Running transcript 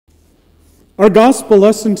Our gospel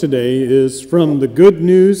lesson today is from the Good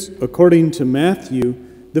News according to Matthew,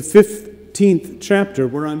 the 15th chapter.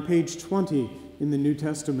 We're on page 20 in the New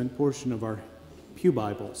Testament portion of our Pew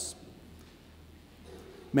Bibles.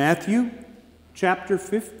 Matthew chapter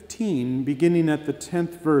 15, beginning at the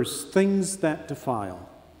 10th verse, things that defile.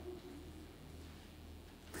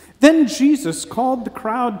 Then Jesus called the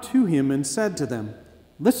crowd to him and said to them,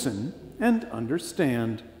 "Listen and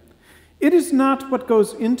understand. It is not what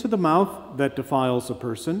goes into the mouth that defiles a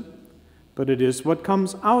person, but it is what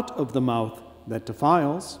comes out of the mouth that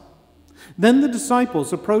defiles." Then the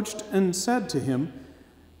disciples approached and said to him,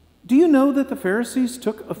 "Do you know that the Pharisees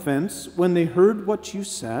took offense when they heard what you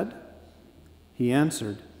said?" He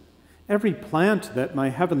answered, "Every plant that my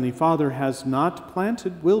heavenly Father has not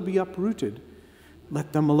planted will be uprooted.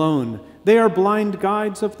 Let them alone. They are blind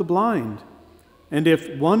guides of the blind. And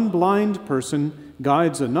if one blind person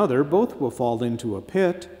guides another, both will fall into a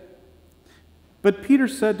pit." But Peter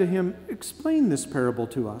said to him, "Explain this parable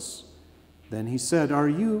to us." Then he said, "Are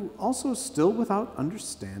you also still without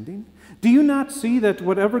understanding? Do you not see that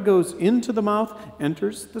whatever goes into the mouth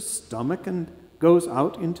enters the stomach and goes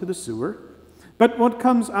out into the sewer? But what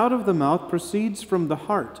comes out of the mouth proceeds from the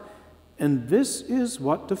heart, and this is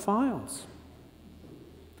what defiles.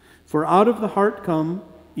 For out of the heart come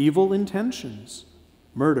evil intentions,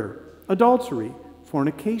 murder, adultery,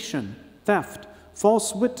 fornication, theft,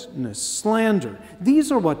 false witness, slander. These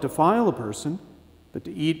are what defile a person, but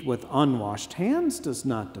to eat with unwashed hands does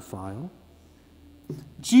not defile."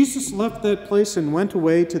 Jesus left that place and went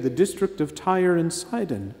away to the district of Tyre and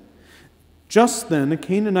Sidon. Just then a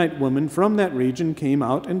Canaanite woman from that region came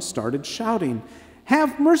out and started shouting,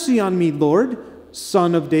 "Have mercy on me, Lord,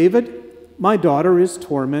 Son of David. My daughter is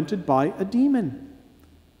tormented by a demon."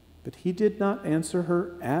 But he did not answer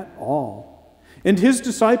her at all. And his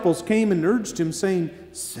disciples came and urged him, saying,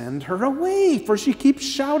 "Send her away, for she keeps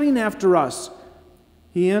shouting after us."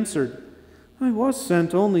 He answered, "I was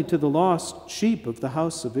sent only to the lost sheep of the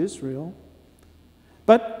house of Israel."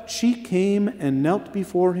 But she came and knelt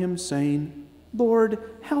before him, saying, "Lord,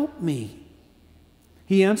 help me."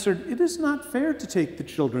 He answered, "It is not fair to take the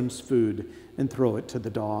children's food and throw it to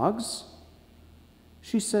the dogs."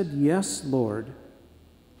 She said, "Yes, Lord.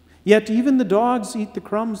 Yet even the dogs eat the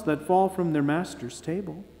crumbs that fall from their master's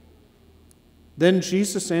table." Then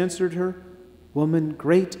Jesus answered her, "Woman,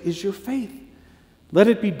 great is your faith. Let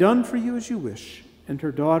it be done for you as you wish." And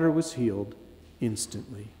her daughter was healed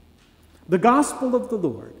instantly. The gospel of the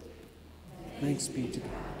Lord. Thanks be to God.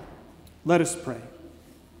 Let us pray.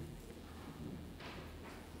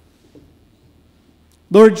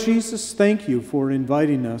 Lord Jesus, thank you for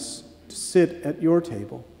inviting us to sit at your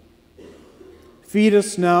table. Feed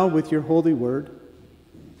us now with your holy word.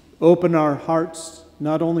 Open our hearts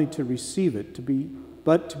not only to receive it,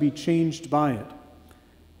 but to be changed by it.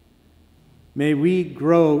 May we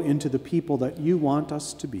grow into the people that you want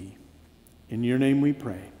us to be. In your name we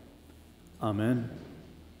pray. Amen.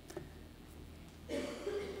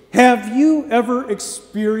 Have you ever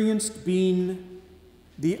experienced being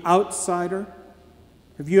the outsider?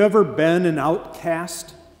 Have you ever been an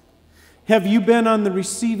outcast? Have you been on the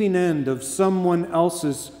receiving end of someone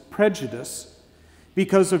else's prejudice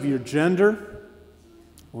because of your gender,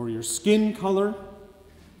 or your skin color,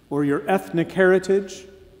 or your ethnic heritage,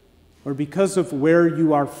 or because of where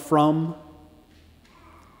you are from?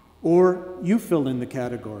 Or you fill in the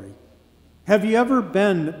category. Have you ever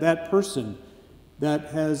been that person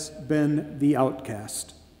that has been the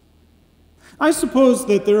outcast? I suppose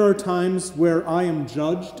that there are times where I am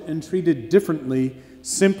judged and treated differently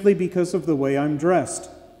simply because of the way I'm dressed.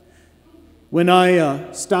 When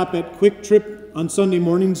I stop at Quick Trip on Sunday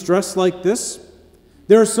mornings dressed like this,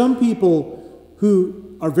 there are some people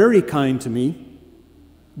who are very kind to me.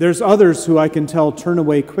 There's others who I can tell turn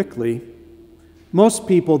away quickly. Most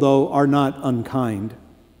people, though, are not unkind.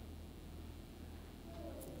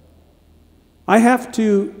 I have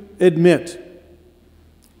to admit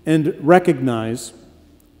and recognize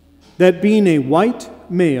that being a white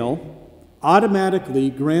male automatically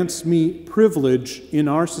grants me privilege in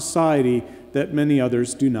our society that many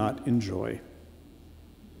others do not enjoy.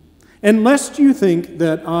 And lest you think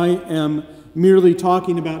that I am merely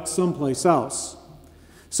talking about someplace else,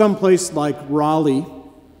 someplace like Raleigh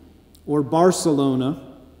or Barcelona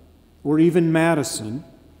or even Madison,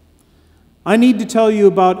 I need to tell you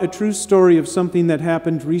about a true story of something that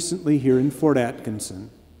happened recently here in Fort Atkinson.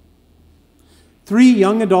 3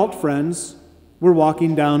 young adult friends were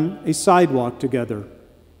walking down a sidewalk together.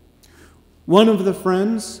 One of the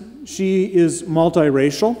friends, she is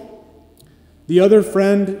multiracial. The other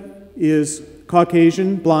friend is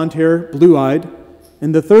Caucasian, blonde hair, blue-eyed.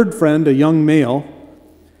 And the third friend, a young male,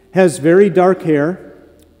 has very dark hair.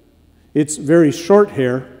 It's very short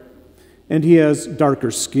hair, and he has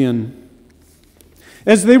darker skin.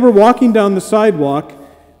 As they were walking down the sidewalk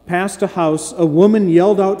past a house, a woman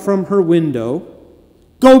yelled out from her window,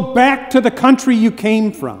 "Go back to the country you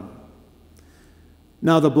came from."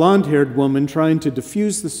 Now the blonde-haired woman, trying to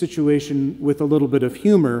diffuse the situation with a little bit of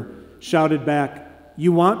humor, shouted back,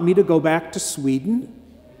 "You want me to go back to Sweden?"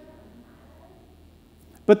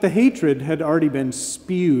 But the hatred had already been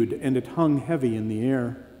spewed, and it hung heavy in the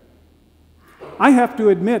air. I have to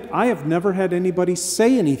admit, I have never had anybody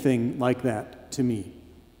say anything like that to me.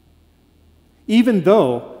 Even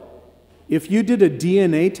though, if you did a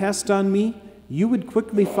DNA test on me, you would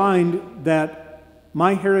quickly find that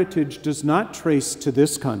my heritage does not trace to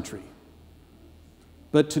this country,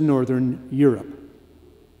 but to Northern Europe.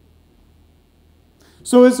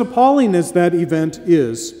 So as appalling as that event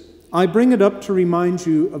is, I bring it up to remind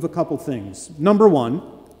you of a couple things. Number one,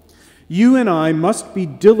 you and I must be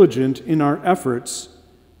diligent in our efforts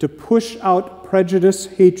to push out prejudice,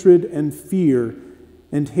 hatred, and fear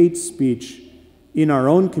and hate speech in our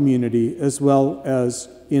own community as well as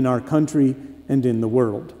in our country and in the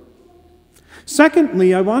world.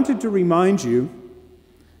 Secondly, I wanted to remind you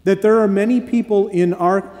that there are many people in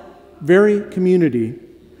our very community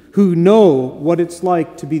who know what it's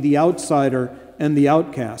like to be the outsider and the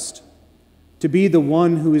outcast, to be the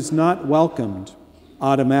one who is not welcomed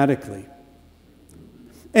automatically.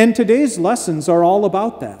 And today's lessons are all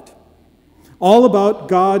about that, all about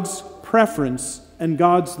God's preference and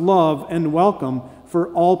God's love and welcome for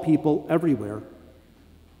all people everywhere.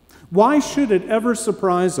 Why should it ever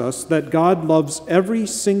surprise us that God loves every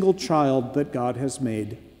single child that God has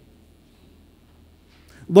made?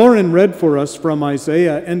 Lauren read for us from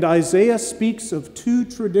Isaiah, and Isaiah speaks of two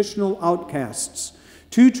traditional outcasts,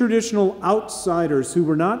 two traditional outsiders who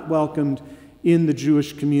were not welcomed in the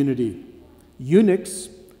Jewish community, eunuchs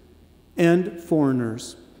and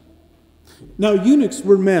foreigners. Now, eunuchs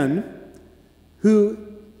were men who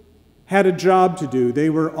had a job to do. They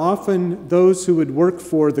were often those who would work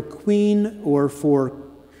for the queen or for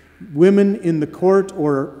women in the court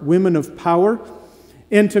or women of power,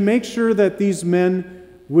 and to make sure that these men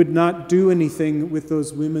would not do anything with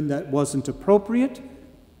those women that wasn't appropriate,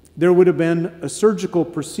 there would have been a surgical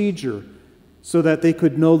procedure so that they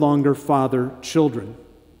could no longer father children.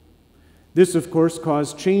 This, of course,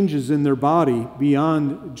 caused changes in their body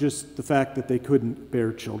beyond just the fact that they couldn't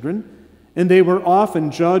bear children, and they were often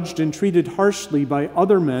judged and treated harshly by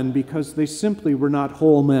other men because they simply were not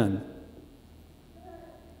whole men.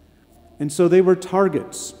 And so they were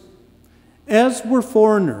targets. As were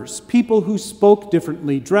foreigners, people who spoke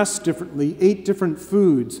differently, dressed differently, ate different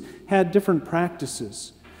foods, had different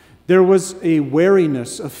practices. There was a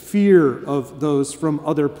wariness, a fear of those from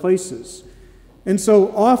other places. And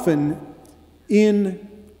so often in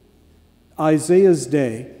Isaiah's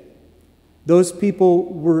day, those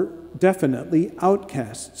people were definitely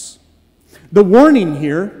outcasts. The warning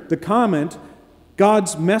here, the comment,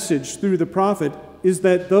 God's message through the prophet, is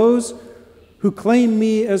that those who claim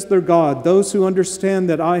me as their God, those who understand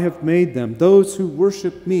that I have made them, those who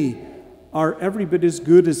worship me, are every bit as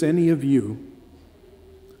good as any of you.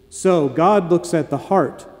 So God looks at the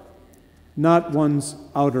heart, not one's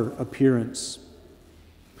outer appearance.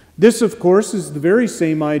 This, of course, is the very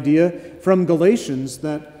same idea from Galations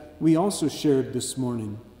that we also shared this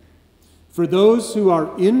morning. For those who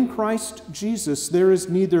are in Christ Jesus, there is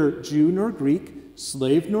neither Jew nor Greek,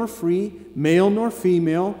 slave nor free, male nor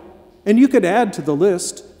female, and you could add to the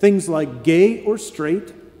list things like gay or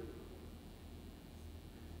straight.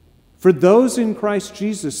 For those in Christ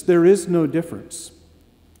Jesus, there is no difference.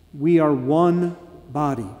 We are one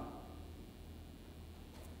body.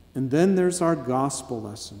 And then there's our gospel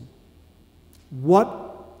lesson.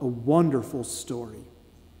 What a wonderful story.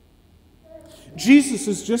 Jesus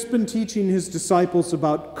has just been teaching his disciples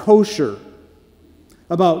about kosher,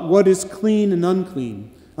 about what is clean and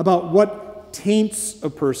unclean, about what taints a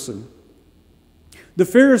person. The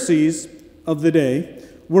Pharisees of the day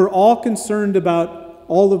were all concerned about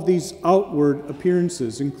all of these outward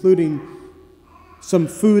appearances, including some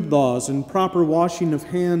food laws and proper washing of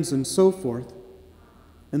hands and so forth.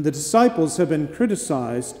 And the disciples have been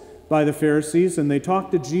criticized by the Pharisees, and they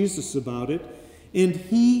talk to Jesus about it, and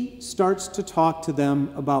he starts to talk to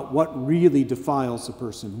them about what really defiles a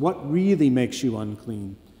person, what really makes you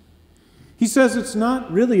unclean. He says it's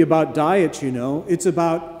not really about diet, it's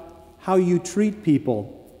about how you treat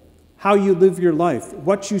people, how you live your life,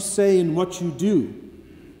 what you say and what you do.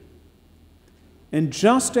 And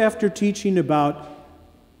just after teaching about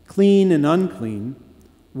clean and unclean,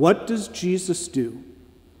 what does Jesus do?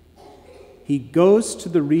 he goes to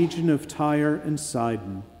the region of Tyre and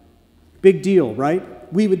Sidon. Big deal,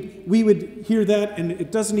 right? We would hear that and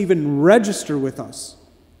it doesn't even register with us.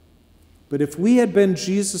 But if we had been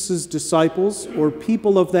Jesus' disciples or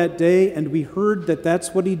people of that day and we heard that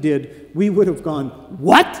that's what he did, we would have gone,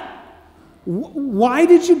 what? Why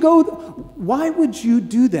did you go? Why would you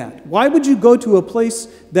do that? Why would you go to a place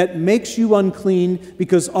that makes you unclean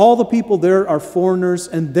because all the people there are foreigners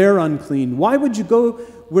and they're unclean? Why would you go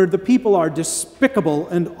where the people are despicable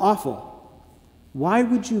and awful? Why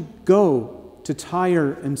would you go to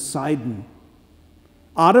Tyre and Sidon?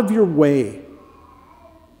 Out of your way.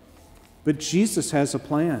 But Jesus has a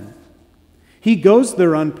plan. He goes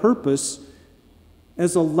there on purpose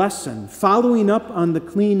as a lesson, following up on the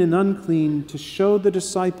clean and unclean to show the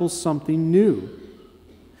disciples something new.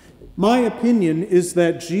 My opinion is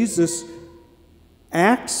that Jesus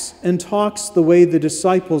acts and talks the way the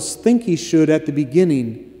disciples think he should at the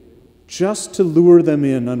beginning, just to lure them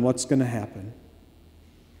in on what's going to happen.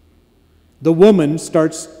 The woman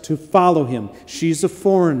starts to follow him. She's a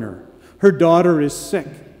foreigner. Her daughter is sick.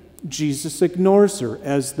 Jesus ignores her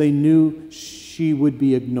as they knew she would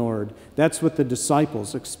be ignored. That's what the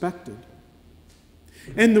disciples expected.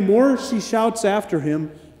 And the more she shouts after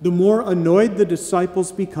him, the more annoyed the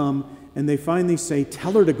disciples become, and they finally say,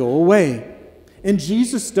 "Tell her to go away." And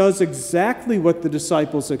Jesus does exactly what the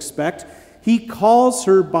disciples expect. He calls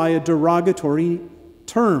her by a derogatory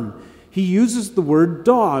term. He uses the word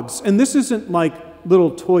dogs. And this isn't like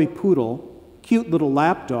little toy poodle, cute little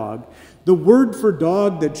lap dog. The word for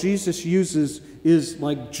dog that Jesus uses is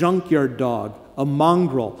like junkyard dog, a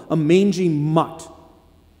mongrel, a mangy mutt.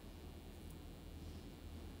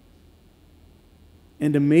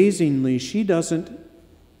 And amazingly, she doesn't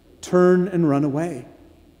turn and run away.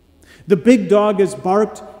 The big dog has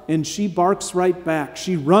barked, and she barks right back.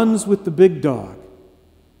 She runs with the big dog.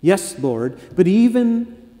 Yes, Lord, but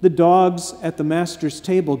even the dogs at the master's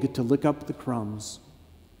table get to lick up the crumbs.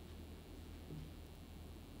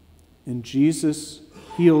 And Jesus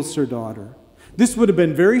heals her daughter. This would have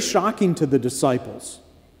been very shocking to the disciples.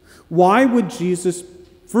 Why would Jesus,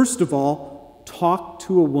 first of all, talk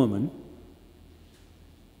to a woman?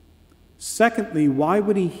 Secondly, why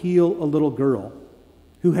would he heal a little girl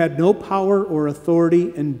who had no power or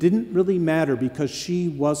authority and didn't really matter because she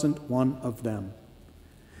wasn't one of them?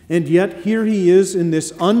 And yet here he is in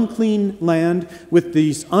this unclean land with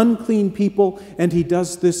these unclean people, and he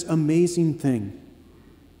does this amazing thing.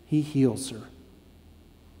 He heals her.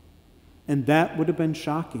 And that would have been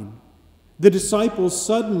shocking. The disciples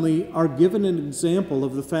suddenly are given an example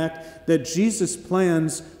of the fact that Jesus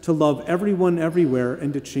plans to love everyone everywhere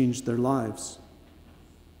and to change their lives.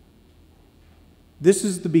 This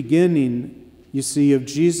is the beginning, you see, of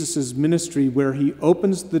Jesus' ministry, where he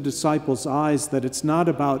opens the disciples' eyes that it's not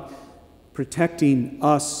about protecting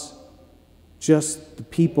us, just the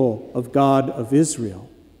people of God of Israel.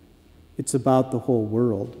 It's about the whole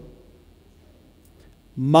world.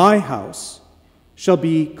 My house shall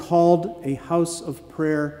be called a house of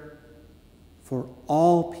prayer for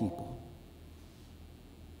all people.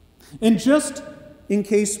 And just in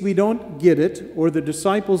case we don't get it, or the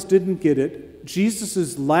disciples didn't get it,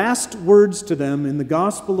 Jesus' last words to them in the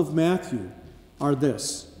Gospel of Matthew are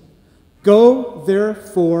this: "Go,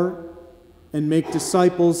 therefore, and make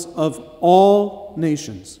disciples of all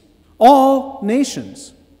nations." All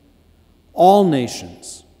nations. All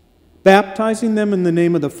nations. Baptizing them in the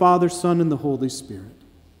name of the Father, Son, and the Holy Spirit.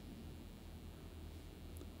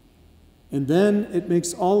 And then it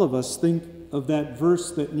makes all of us think of that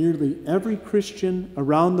verse that nearly every Christian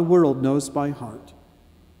around the world knows by heart.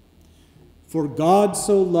 For God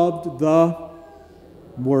so loved the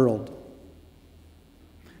world.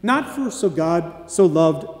 Not for God so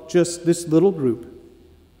loved just this little group.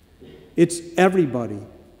 It's everybody.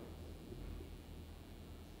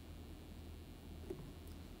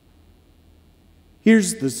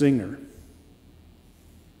 Here's the zinger.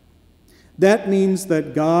 That means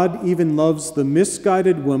that God even loves the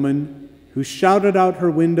misguided woman who shouted out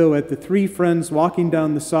her window at the three friends walking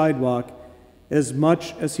down the sidewalk as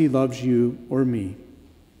much as he loves you or me.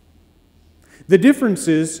 The difference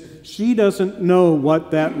is she doesn't know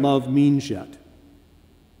what that love means yet.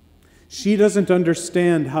 She doesn't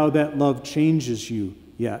understand how that love changes you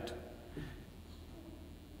yet.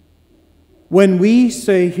 When we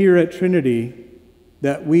say here at Trinity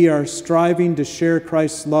that we are striving to share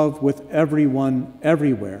Christ's love with everyone,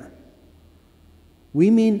 everywhere, we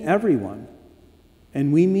mean everyone,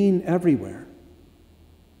 and we mean everywhere.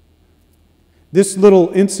 This little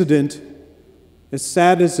incident, as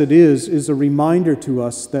sad as it is a reminder to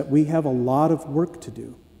us that we have a lot of work to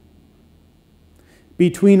do.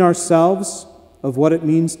 between ourselves of what it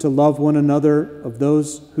means to love one another, of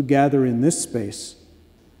those who gather in this space,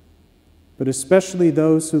 but especially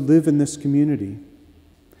those who live in this community,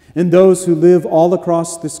 and those who live all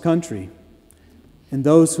across this country, and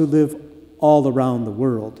those who live all around the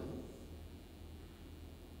world.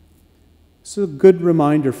 It's a good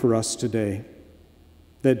reminder for us today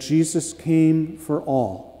that Jesus came for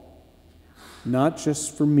all, not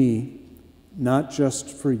just for me, not just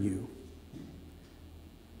for you.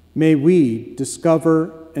 May we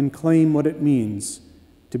discover and claim what it means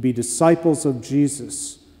to be disciples of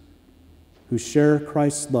Jesus who share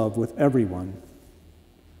Christ's love with everyone,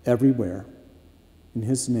 everywhere. In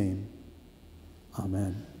his name,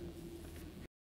 amen.